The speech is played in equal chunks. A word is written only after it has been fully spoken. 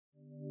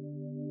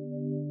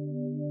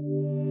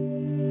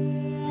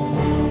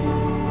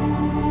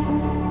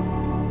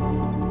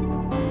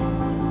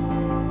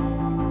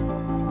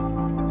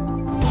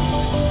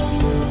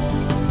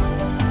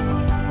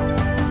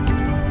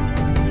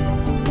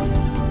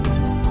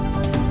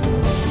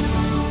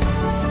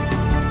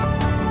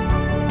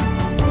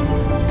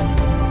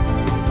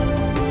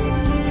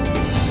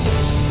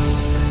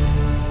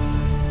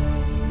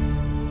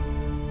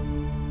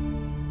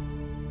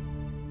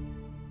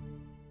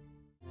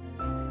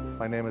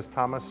My name is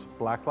Thomas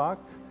Blacklock.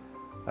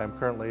 I'm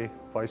currently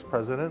Vice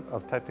President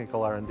of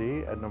Technical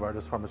R&D at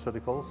Novartis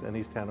Pharmaceuticals in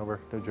East Hanover,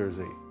 New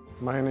Jersey.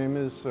 My name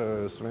is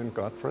Sven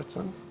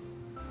Godtfredsen.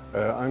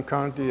 I'm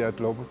currently a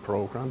Global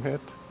Program Head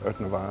at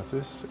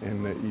Novartis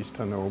in East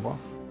Hanover.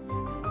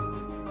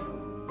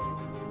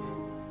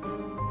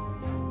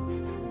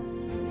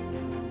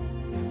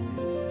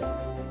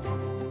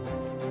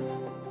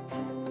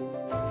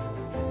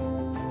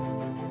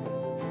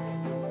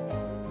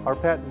 Our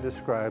patent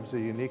describes a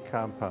unique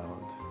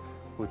compound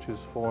which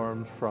is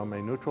formed from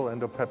a neutral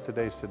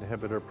endopeptidase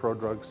inhibitor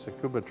prodrug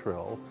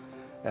sacubitril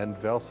and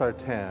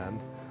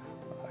valsartan,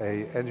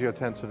 a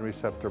angiotensin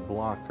receptor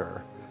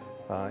blocker,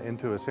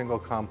 into a single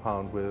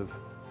compound with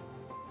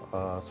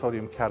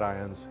sodium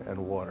cations and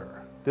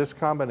water. This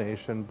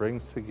combination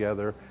brings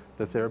together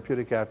the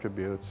therapeutic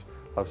attributes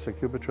of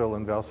sacubitril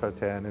and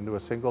valsartan into a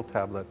single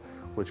tablet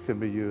which can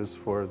be used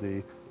for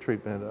the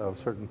treatment of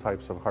certain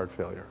types of heart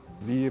failure.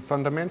 The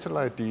fundamental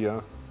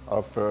idea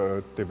of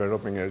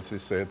developing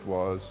LCZ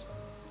was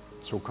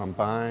to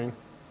combine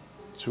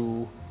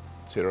two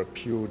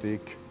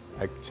therapeutic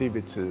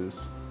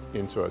activities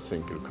into a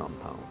single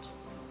compound.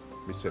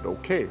 We said,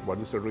 okay,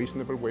 what is a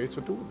reasonable way to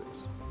do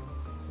this?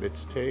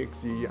 Let's take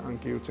the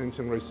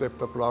angiotensin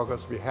receptor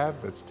blockers we have,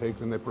 let's take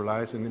the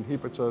neprilysin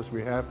inhibitors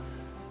we have,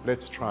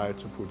 let's try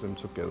to put them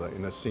together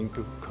in a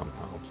single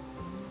compound.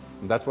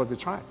 And that's what we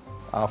tried.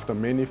 After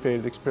many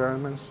failed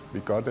experiments,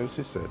 we got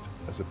LCZ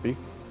as a big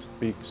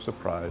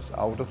surprise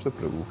out of the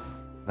blue.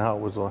 How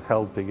it was all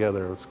held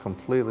together was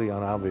completely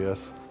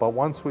unobvious. But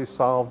once we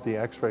solved the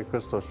X-ray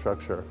crystal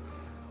structure,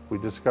 we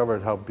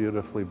discovered how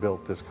beautifully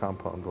built this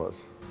compound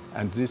was.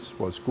 And this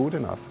was good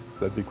enough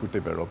that we could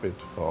develop it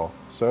for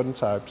certain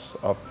types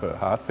of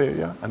heart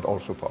failure and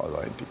also for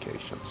other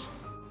indications.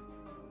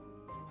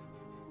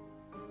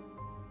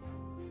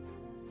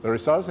 The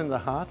results in the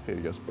heart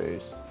failure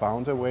space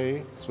found a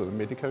way to the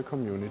medical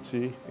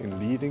community in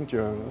leading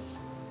journals.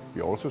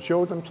 We also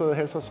showed them to the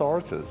health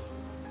authorities.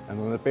 And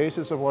on the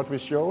basis of what we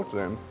showed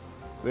them,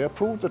 they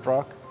approved the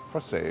drug for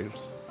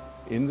sales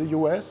in the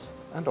US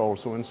and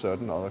also in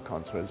certain other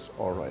countries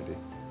already.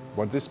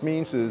 What this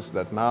means is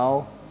that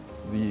now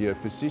the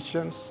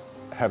physicians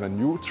have a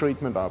new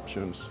treatment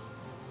options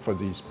for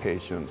these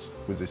patients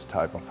with this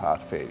type of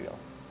heart failure.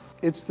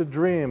 It's the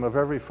dream of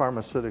every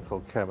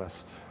pharmaceutical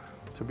chemist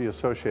to be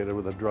associated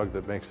with a drug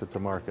that makes it to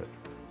market.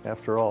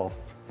 After all,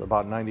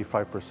 about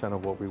 95%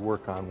 of what we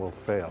work on will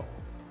fail.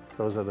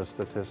 Those are the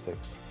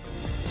statistics.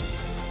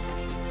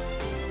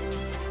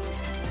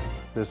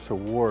 This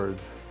award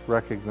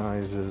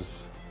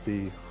recognizes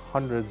the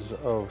hundreds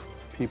of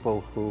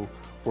people who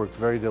worked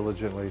very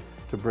diligently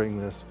to bring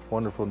this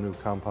wonderful new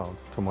compound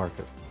to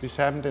market. This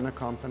happened in a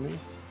company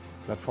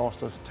that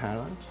fosters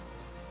talent,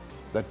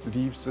 that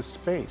leaves the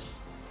space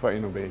for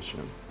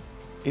innovation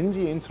in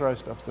the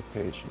interest of the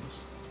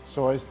patients.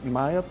 So in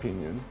my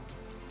opinion,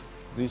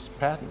 this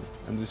patent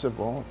and this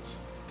awards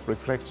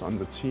reflects on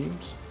the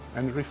teams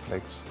and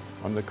reflects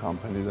on the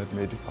company that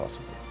made it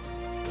possible.